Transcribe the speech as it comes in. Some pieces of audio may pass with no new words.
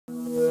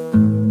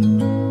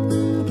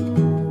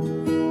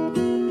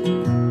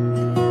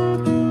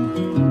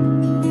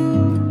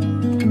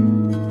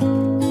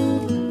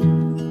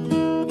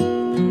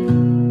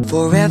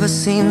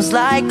seems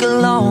like a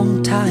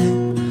long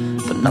time,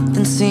 but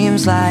nothing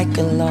seems like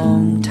a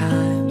long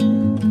time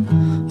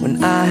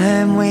when I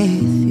am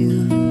with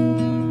you.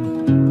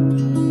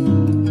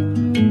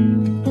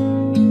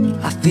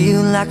 I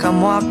feel like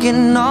I'm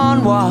walking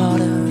on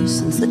water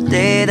since the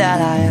day that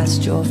I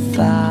asked your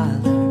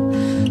father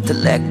to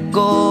let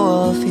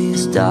go of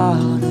his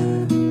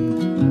daughter.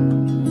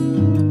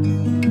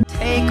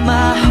 Take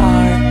my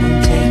heart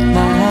and take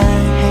my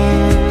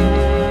hand.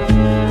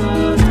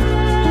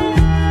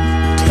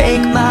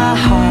 Take my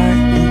heart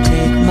and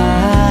take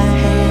my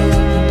hand.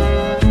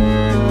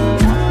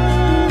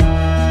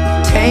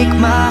 Take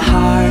my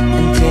heart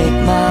and take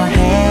my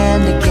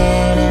hand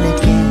again and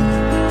again.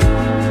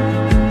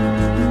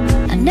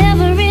 I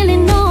never really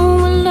know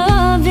what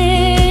love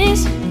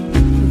is,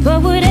 but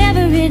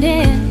whatever it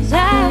is,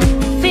 I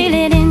feel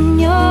it in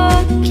your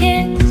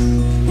kiss.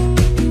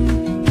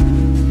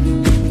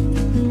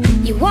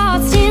 You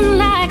waltzed in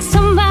like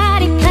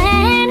somebody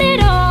planned it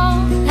all.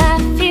 I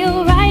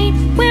feel right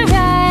where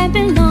I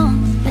belong.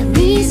 At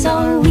least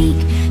all week,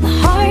 my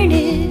heart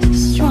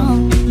is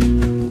strong.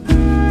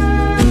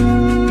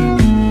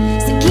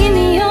 So give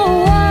me your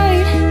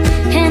word,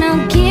 and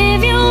I'll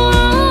give you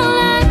all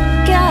I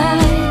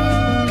got.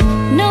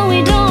 No, we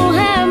don't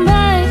have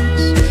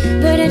much,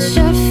 but it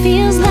sure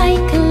feels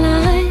like a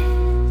lot.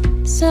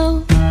 So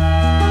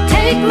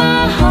take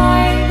my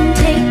heart and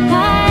take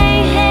my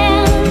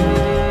hand.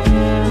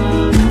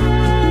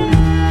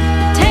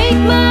 Take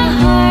my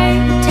heart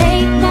and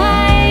take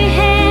my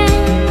hand.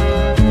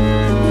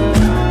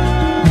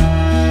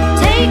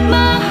 Take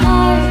my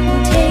heart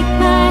and take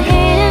my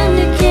hand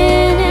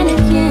again and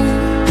again.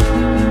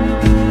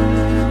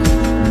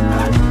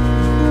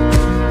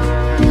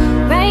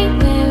 Right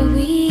where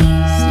we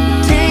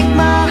stand. Take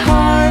my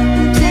heart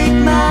and take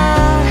my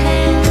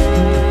hand.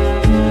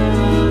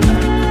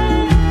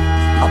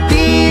 I'll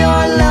be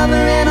your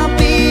lover and I'll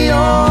be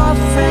your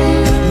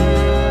friend.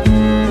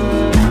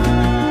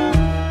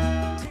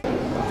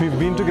 We've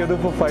been together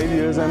for 5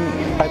 years, and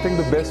I think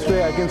the best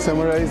way I can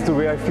summarize the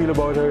way I feel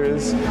about her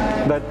is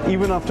that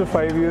even after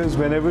 5 years,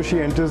 whenever she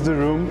enters the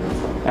room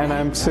and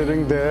I'm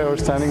sitting there or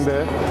standing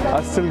there,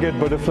 I still get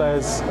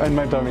butterflies in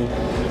my tummy.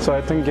 So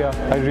I think, yeah,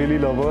 I really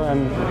love her,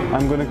 and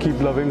I'm gonna keep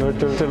loving her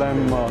till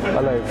I'm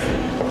alive.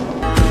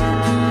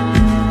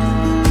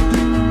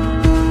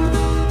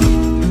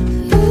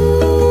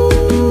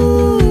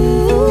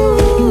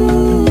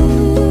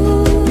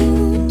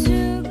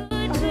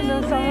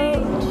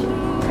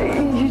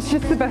 He's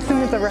just the best thing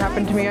that's ever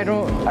happened to me. I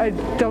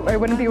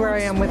wouldn't be where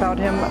I am without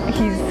him.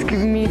 He's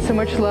given me so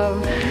much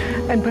love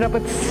and put up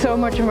with so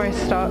much of my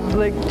stuff,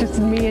 like just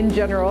me in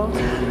general.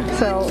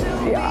 So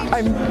yeah,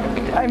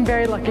 I'm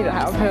very lucky to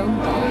have him.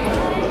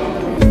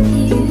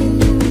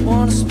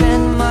 Wanna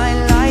spend my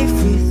life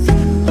with you.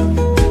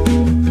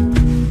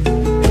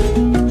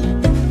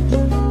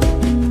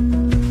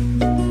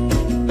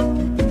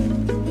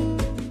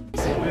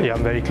 Yeah,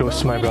 I'm very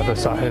close to my brother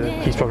Saahil.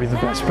 He's probably the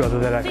best brother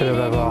that I could have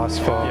ever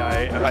asked for.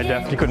 Yeah, I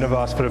definitely couldn't have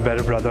asked for a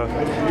better brother.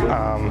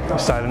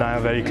 Saahil and I are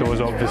very close,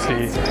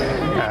 obviously,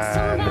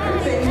 and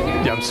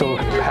yeah, I'm so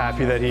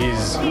happy that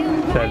he's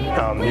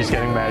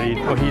getting married,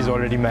 or he's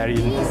already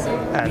married,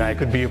 and I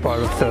could be a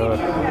part of the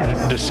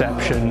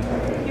reception.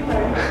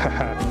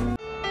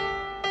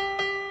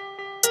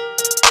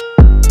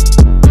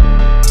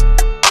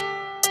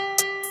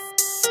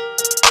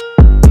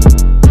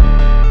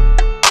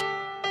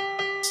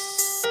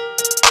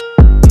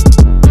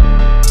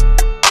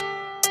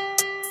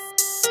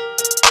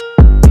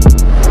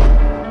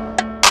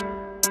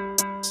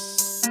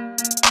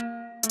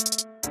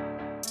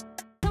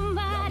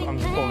 I'm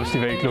obviously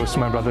very close to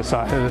my brother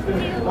Saahil.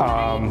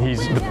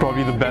 He's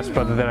probably the best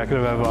brother that I could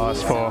have ever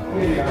asked for,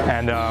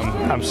 and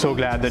I'm so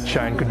glad that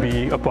Cheyenne could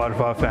be a part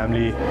of our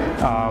family.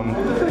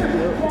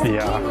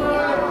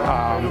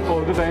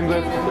 All the times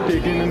I've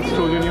taken and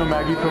stolen your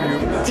Maggie from you.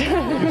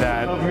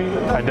 That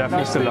I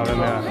definitely still love him.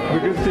 Yeah.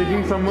 Because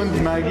taking someone's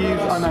Maggie is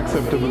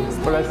unacceptable,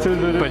 but I still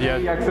did it. But yeah,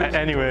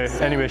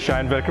 anyway,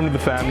 Cheyenne, welcome to the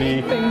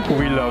family. Thank you.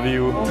 We love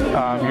you.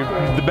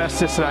 You're the best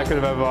sister I could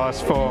have ever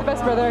asked for.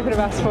 Best brother I could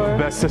have asked for.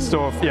 Best sister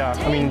of, yeah,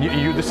 I mean,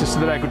 you're the sister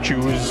that I could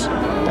choose,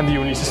 and the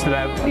only sister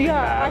that I Yeah,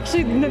 have.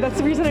 actually, no, that's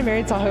the reason I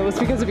married Saahil, was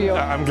because of you.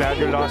 I'm glad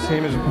your last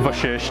name is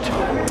Vashisht.